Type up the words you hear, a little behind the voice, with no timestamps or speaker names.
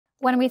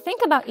When we think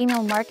about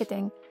email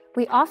marketing,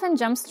 we often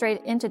jump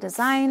straight into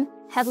design,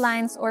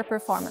 headlines, or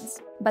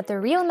performance. But the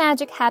real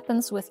magic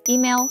happens with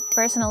email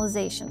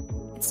personalization.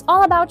 It's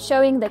all about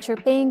showing that you're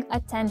paying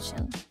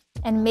attention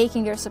and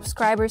making your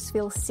subscribers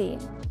feel seen.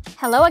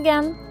 Hello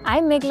again,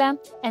 I'm Migla,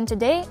 and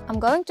today I'm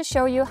going to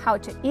show you how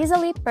to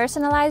easily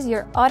personalize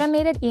your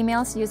automated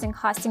emails using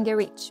Hosting Your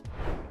Reach.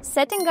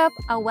 Setting up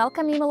a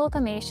welcome email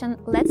automation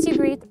lets you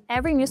greet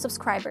every new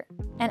subscriber,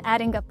 and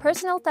adding a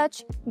personal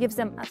touch gives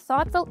them a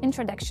thoughtful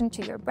introduction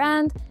to your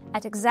brand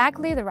at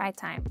exactly the right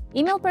time.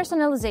 Email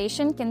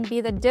personalization can be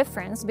the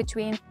difference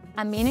between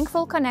a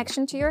meaningful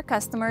connection to your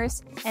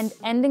customers and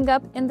ending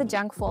up in the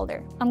junk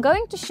folder. I'm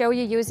going to show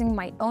you using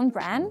my own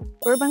brand,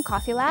 Urban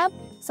Coffee Lab,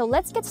 so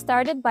let's get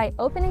started by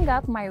opening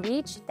up my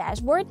Reach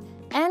dashboard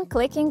and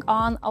clicking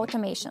on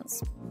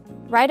Automations.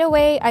 Right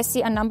away, I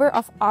see a number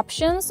of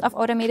options of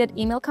automated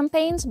email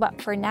campaigns,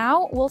 but for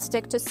now, we'll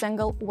stick to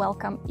single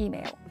welcome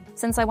email,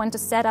 since I want to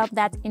set up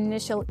that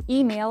initial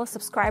email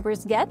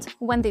subscribers get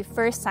when they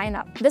first sign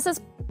up. This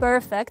is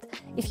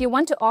perfect if you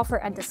want to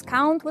offer a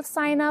discount with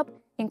sign up,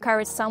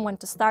 encourage someone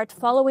to start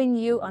following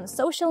you on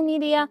social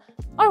media,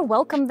 or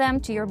welcome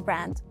them to your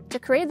brand. To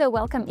create the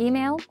welcome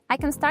email, I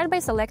can start by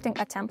selecting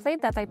a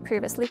template that I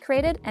previously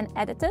created and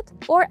edited,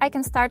 or I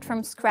can start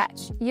from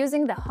scratch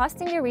using the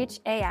Hosting Your Reach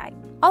AI.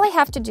 All I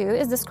have to do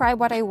is describe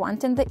what I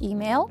want in the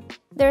email.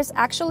 There's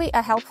actually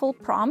a helpful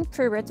prompt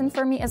pre-written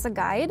for me as a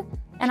guide,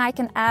 and I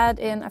can add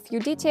in a few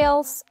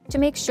details to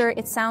make sure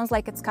it sounds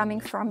like it's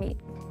coming from me.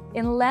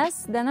 In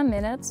less than a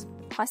minute,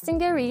 Hosting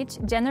Your Reach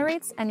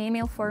generates an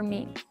email for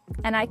me,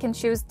 and I can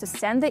choose to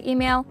send the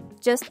email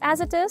just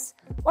as it is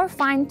or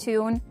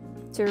fine-tune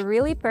to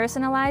really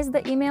personalize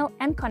the email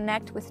and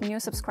connect with new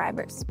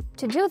subscribers.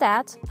 To do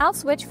that, I'll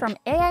switch from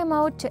AI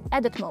mode to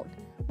edit mode,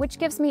 which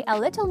gives me a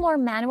little more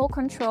manual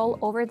control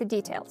over the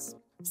details.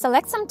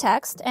 Select some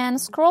text and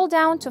scroll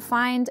down to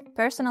find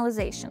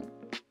Personalization.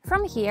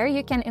 From here,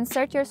 you can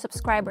insert your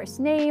subscriber's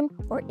name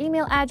or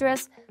email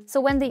address, so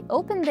when they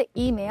open the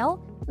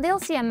email, they'll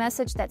see a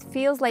message that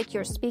feels like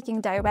you're speaking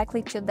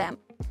directly to them.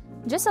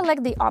 Just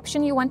select the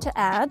option you want to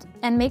add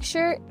and make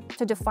sure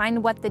to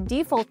define what the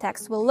default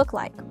text will look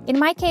like. In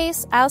my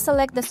case, I'll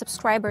select the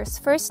subscriber's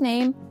first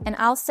name and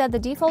I'll set the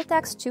default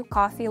text to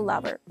Coffee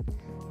Lover.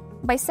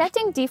 By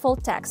setting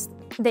default text,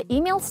 the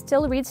email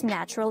still reads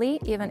naturally,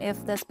 even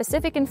if the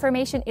specific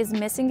information is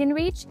missing in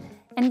Reach,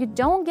 and you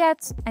don't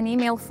get an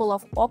email full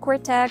of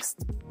awkward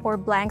text or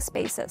blank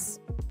spaces.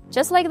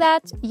 Just like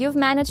that, you've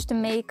managed to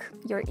make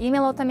your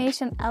email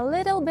automation a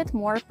little bit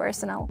more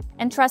personal.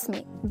 And trust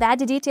me, that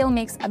detail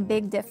makes a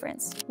big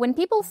difference. When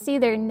people see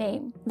their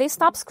name, they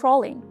stop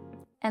scrolling.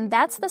 And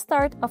that's the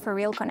start of a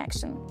real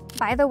connection.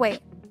 By the way,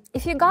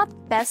 if you got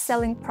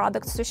best-selling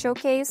products to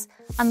showcase,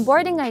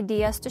 onboarding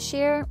ideas to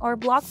share, or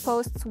blog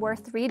posts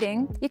worth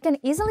reading, you can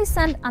easily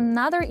send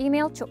another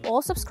email to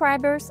all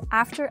subscribers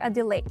after a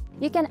delay.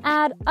 You can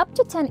add up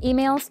to 10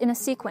 emails in a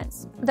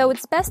sequence, though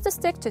it's best to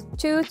stick to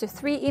 2 to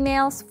 3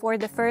 emails for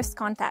the first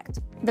contact.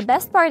 The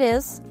best part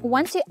is,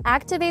 once you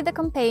activate the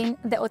campaign,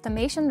 the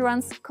automation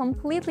runs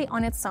completely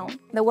on its own.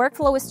 The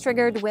workflow is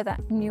triggered with a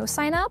new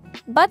sign-up,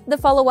 but the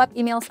follow-up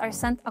emails are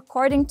sent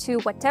according to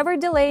whatever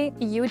delay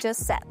you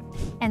just set.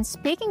 And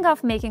speaking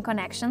of making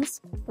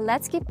connections,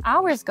 let's keep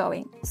ours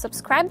going.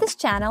 Subscribe this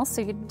channel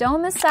so you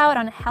don't miss out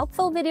on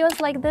helpful videos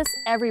like this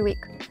every week.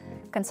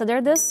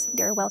 Consider this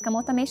your welcome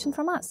automation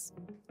from us.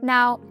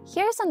 Now,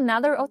 here's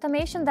another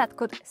automation that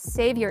could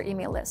save your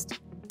email list.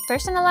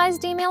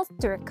 Personalized emails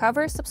to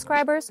recover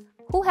subscribers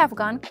who have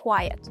gone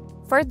quiet.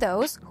 For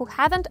those who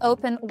haven't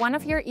opened one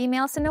of your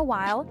emails in a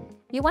while,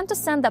 you want to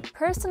send a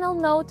personal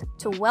note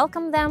to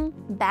welcome them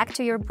back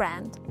to your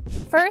brand.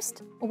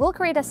 First, we'll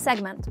create a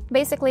segment,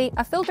 basically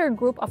a filtered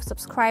group of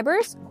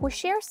subscribers who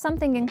share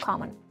something in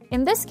common.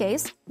 In this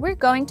case, we're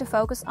going to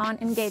focus on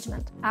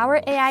engagement.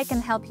 Our AI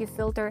can help you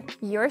filter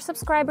your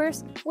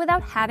subscribers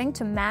without having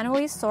to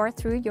manually sort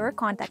through your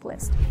contact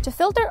list. To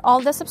filter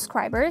all the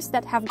subscribers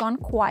that have gone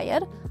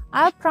quiet,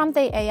 I'll prompt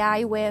the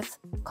AI with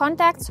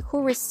contacts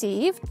who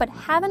received but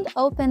haven't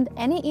opened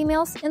any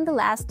emails in the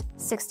last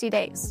 60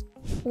 days.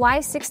 Why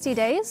 60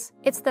 days?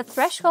 It's the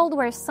threshold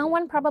where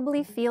someone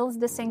probably feels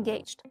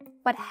disengaged,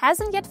 but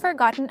hasn't yet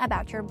forgotten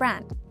about your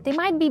brand. They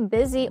might be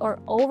busy or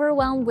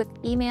overwhelmed with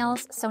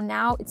emails, so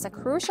now it's a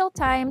crucial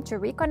time to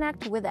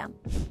reconnect with them.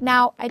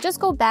 Now, I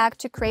just go back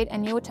to create a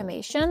new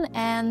automation,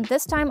 and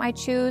this time I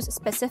choose a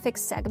specific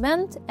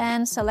segment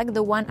and select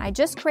the one I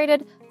just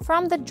created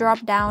from the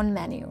drop-down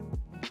menu.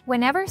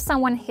 Whenever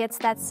someone hits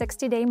that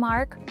 60-day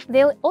mark,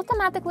 they'll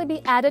automatically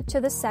be added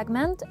to the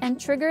segment and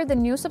trigger the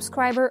new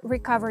subscriber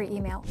recovery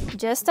email.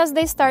 Just as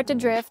they start to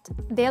drift,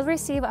 they'll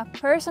receive a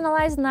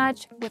personalized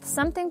nudge with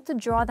something to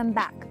draw them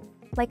back,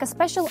 like a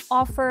special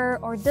offer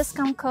or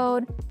discount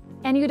code,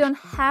 and you don't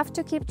have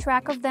to keep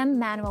track of them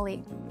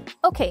manually.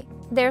 Okay,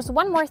 there's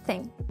one more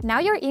thing. Now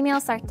your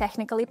emails are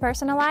technically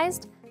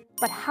personalized,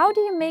 but how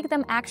do you make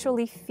them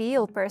actually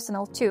feel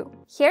personal too?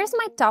 Here's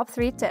my top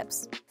 3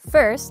 tips.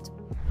 First,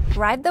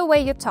 write the way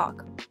you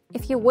talk.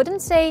 If you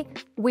wouldn't say,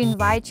 "We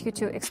invite you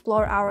to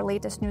explore our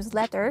latest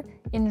newsletter"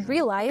 in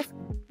real life,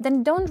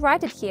 then don't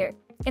write it here.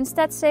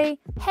 Instead say,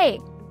 "Hey,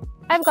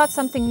 I've got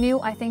something new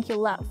I think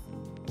you'll love."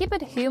 Keep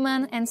it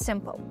human and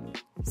simple.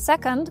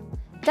 Second,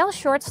 tell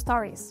short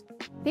stories.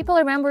 People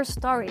remember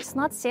stories,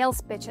 not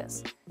sales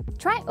pitches.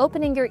 Try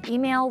opening your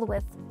email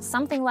with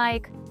something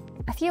like,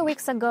 "A few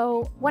weeks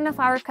ago, one of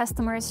our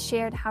customers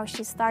shared how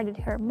she started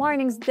her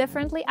mornings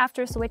differently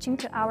after switching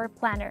to our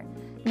planner.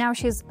 Now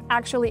she's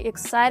actually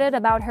excited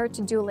about her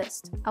to-do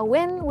list. A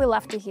win we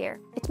love to hear."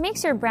 It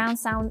makes your brand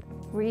sound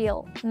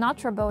real,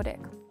 not robotic.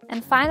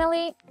 And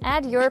finally,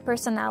 add your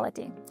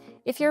personality.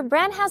 If your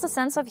brand has a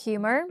sense of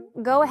humor,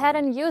 go ahead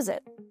and use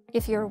it.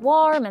 If you're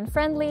warm and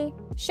friendly,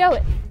 show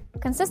it.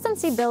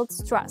 Consistency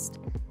builds trust.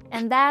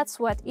 And that's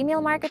what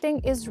email marketing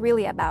is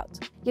really about.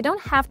 You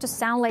don't have to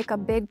sound like a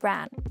big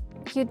brand.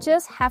 You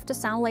just have to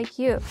sound like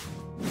you.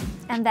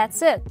 And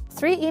that's it.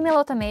 3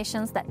 email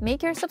automations that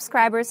make your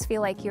subscribers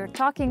feel like you're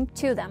talking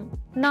to them,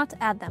 not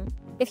at them.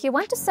 If you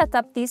want to set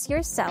up these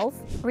yourself,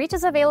 Reach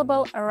is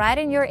available right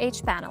in your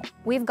H panel.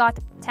 We've got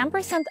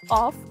 10%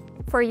 off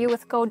for you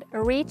with code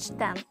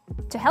REACH10.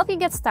 To help you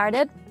get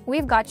started,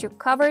 we've got you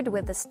covered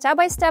with the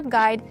step-by-step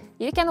guide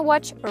you can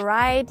watch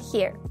right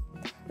here.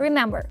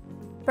 Remember,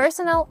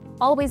 personal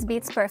always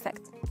beats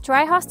perfect.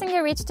 Try hosting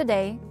your Reach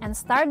today and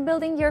start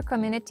building your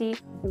community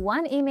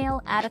one email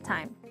at a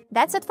time.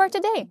 That's it for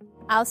today.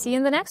 I'll see you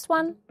in the next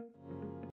one.